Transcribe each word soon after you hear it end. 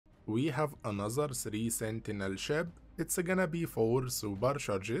we have another 3 Sentinel ship. It's gonna be 4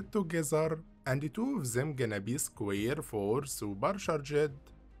 supercharged together, and 2 of them gonna be square 4 supercharged.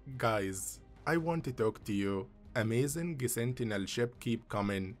 Guys, I want to talk to you. Amazing Sentinel ship keep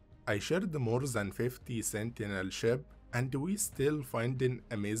coming. I shared more than 50 Sentinel ship, and we still finding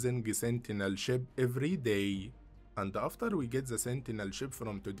amazing Sentinel ship every day. And after we get the Sentinel ship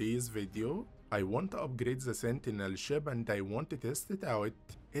from today's video, I want to upgrade the Sentinel ship and I want to test it out.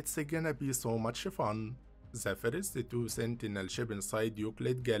 It's gonna be so much fun. The first 2 Sentinel ship inside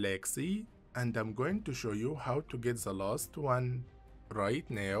Euclid Galaxy, and I'm going to show you how to get the last one. Right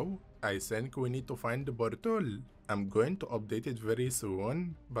now, I think we need to find the portal. I'm going to update it very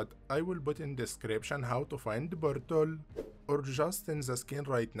soon, but I will put in description how to find the portal, or just in the screen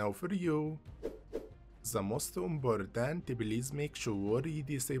right now for you. The most important, please make sure you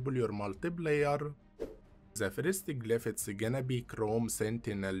disable your multiplayer. The first glyph it's gonna be Chrome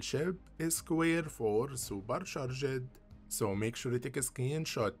Sentinel ship is square 4 supercharged, so make sure to take a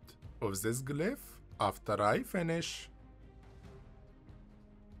screenshot of this glyph after I finish.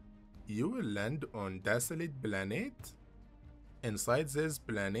 You will land on Desolate Planet. Inside this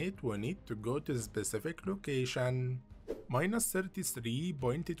planet we need to go to a specific location,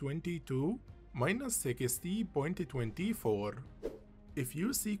 -33.22, -60.24. If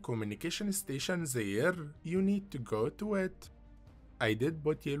you see communication station there, you need to go to it. I did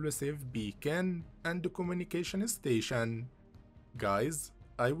put yellow save beacon and the communication station. Guys,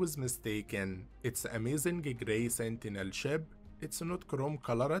 I was mistaken. It's amazing gray Sentinel ship. It's not chrome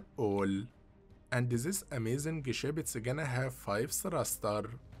color at all. And this amazing ship, it's gonna have 5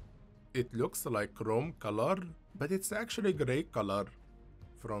 thruster. It looks like chrome color, but it's actually gray color.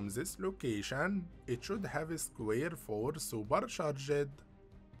 From this location, it should have a square 4 supercharged.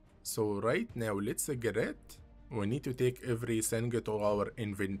 So right now let's get it. We need to take everything to our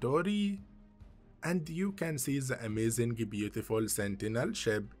inventory. And you can see the amazing beautiful Sentinel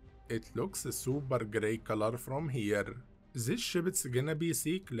ship. It looks super gray color from here. This ship is gonna be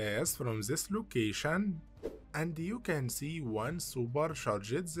C class from this location. And you can see 1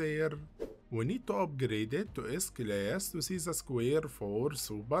 supercharged there. We need to upgrade it to S class to see the square 4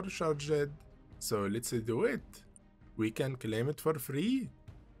 supercharged. So let's do it. We can claim it for free.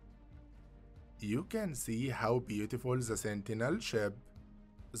 You can see how beautiful the Sentinel ship.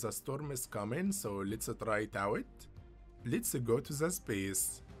 The storm is coming, so let's try it out. Let's go to the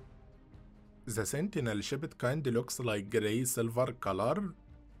space. The Sentinel ship it kinda looks like grey silver color.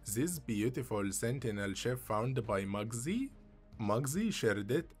 This beautiful Sentinel ship found by Mugsy. Mugsy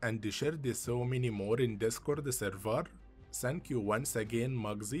shared it and shared so many more in Discord server. Thank you once again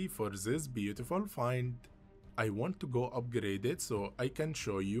Mugsy for this beautiful find. I want to go upgrade it so I can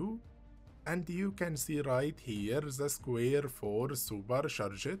show you. And you can see right here the square 4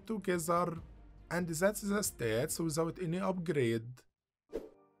 supercharged together. And that's the stats without any upgrade.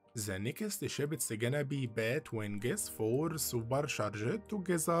 The next ship it's gonna be Bat Wings 4 supercharged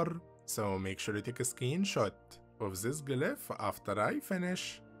together. So make sure to take a screenshot of this glyph after I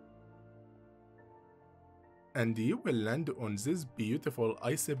finish. And you will land on this beautiful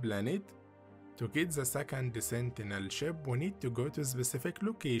icy planet. To get the second Sentinel ship, we need to go to a specific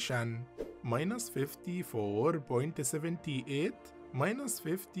location, -54.78,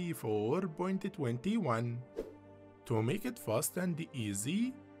 -54.21. To make it fast and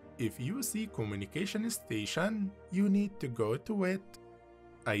easy, if you see communication station, you need to go to it.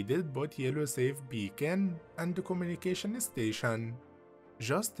 I did put yellow save beacon and the communication station.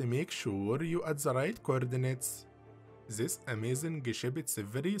 Just to make sure you add the right coordinates. This amazing ship it's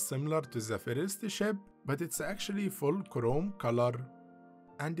very similar to the first ship, but it's actually full chrome color.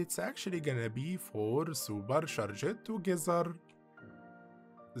 And it's actually gonna be 4 supercharged together.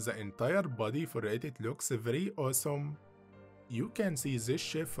 The entire body for it looks very awesome. You can see this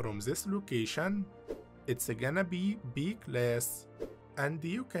ship from this location. It's gonna be B class. And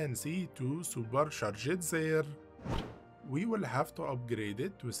you can see 2 supercharged there. We will have to upgrade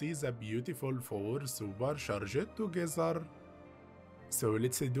it to see the beautiful 4 supercharged together. So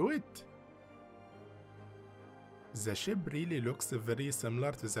let's do it. The ship really looks very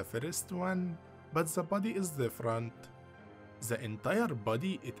similar to the first one, but the body is different. The entire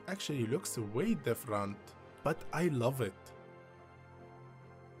body it actually looks way different, but I love it.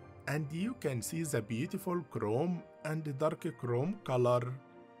 And you can see the beautiful chrome and dark chrome color.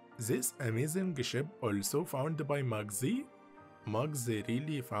 This amazing ship also found by Mugsy. Mugsy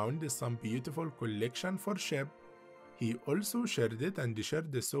really found some beautiful collection for ship. He also shared it and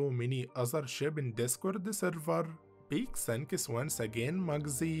shared so many other ship in Discord server. Big thanks once again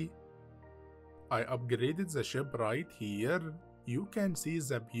Mugsy. I upgraded the ship right here. you can see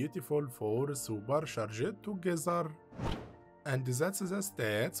the beautiful 4 supercharged together. And that's the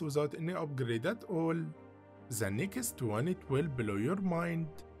stats without any upgrade at all. The next one, it will blow your mind.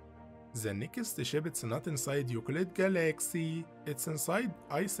 The next ship, it's not inside Euclid Galaxy, it's inside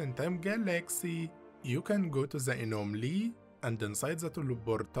Ice and Time Galaxy. You can go to the anomaly, and inside the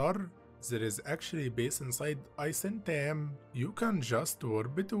teleporter, there is actually a base inside Ice and Time. You can just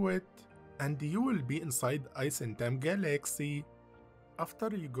warp to it, and you will be inside Ice and Time Galaxy.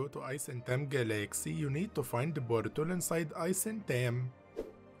 After you go to Ice and Time Galaxy, you need to find the portal inside Ice and Time.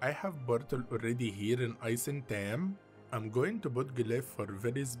 I have portal already here in Ice and Time. I'm going to put glyph for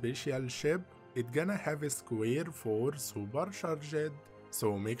very special ship. It's gonna have a square 4 supercharged.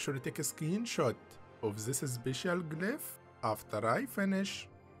 So make sure to take a screenshot of this special glyph after I finish.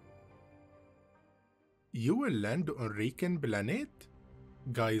 You will land on Requiem planet.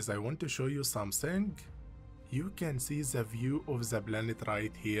 Guys, I want to show you something. You can see the view of the planet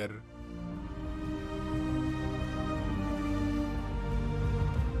right here.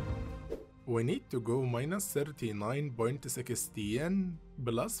 We need to go minus 39.16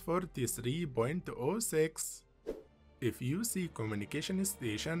 plus 43.06. If you see communication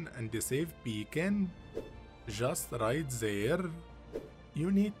station and the save beacon, just right there,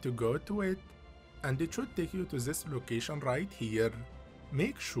 you need to go to it, and it should take you to this location right here.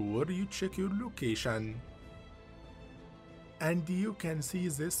 Make sure you check your location. And you can see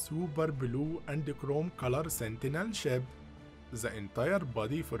this super blue and chrome color Sentinel ship. The entire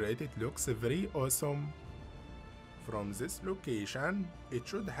body for it looks very awesome. From this location, it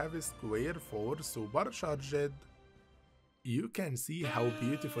should have a square 4 supercharged. You can see how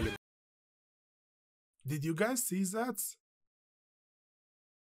beautiful it is. Did you guys see that?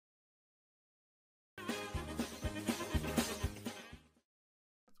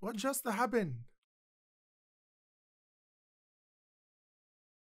 What just happened?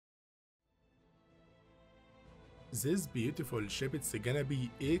 This beautiful ship, it's gonna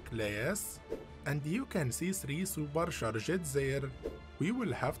be A class, and you can see 3 supercharged there. We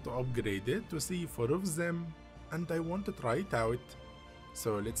will have to upgrade it to see 4 of them, and I want to try it out.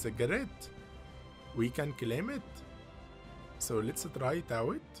 So let's get it. We can claim it. So let's try it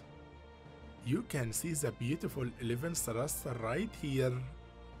out. You can see the beautiful 11 thruster right here.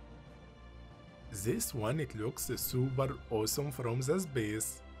 This one, it looks super awesome from the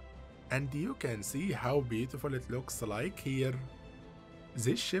space. And you can see how beautiful it looks like here.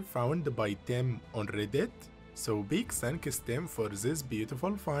 This ship found by Tim on Reddit, so big thanks Tim for this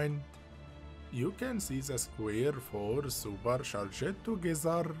beautiful find. You can see the square 4 supercharged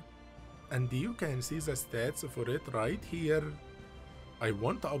together, and you can see the stats for it right here. I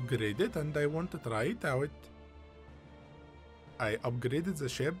want to upgrade it and I want to try it out. I upgraded the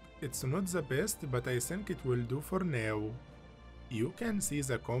ship. It's not the best, but I think it will do for now. You can see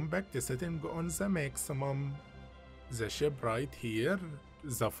the compact setting on the maximum. The ship right here.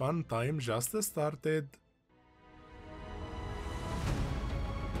 The fun time just started.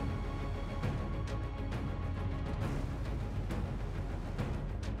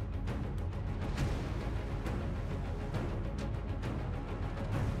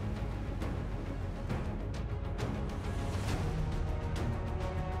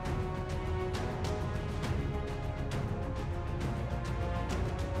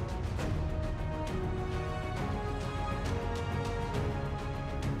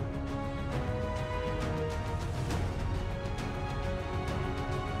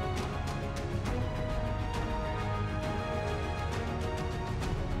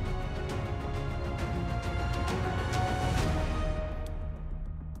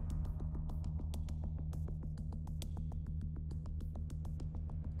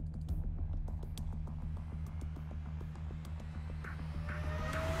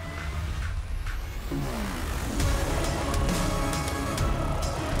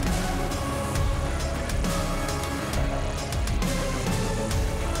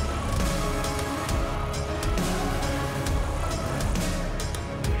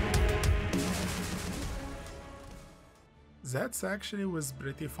 That actually was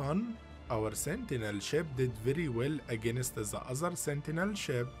pretty fun. Our Sentinel ship did very well against the other Sentinel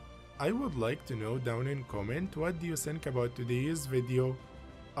ship. I would like to know down in comment what do you think about today's video.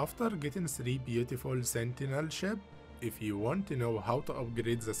 After getting 3 beautiful Sentinel ship, if you want to know how to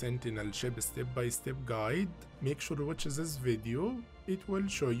upgrade the Sentinel ship step-by-step guide, make sure to watch this video. It will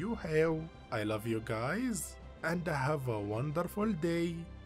show you how. I love you guys, and have a wonderful day.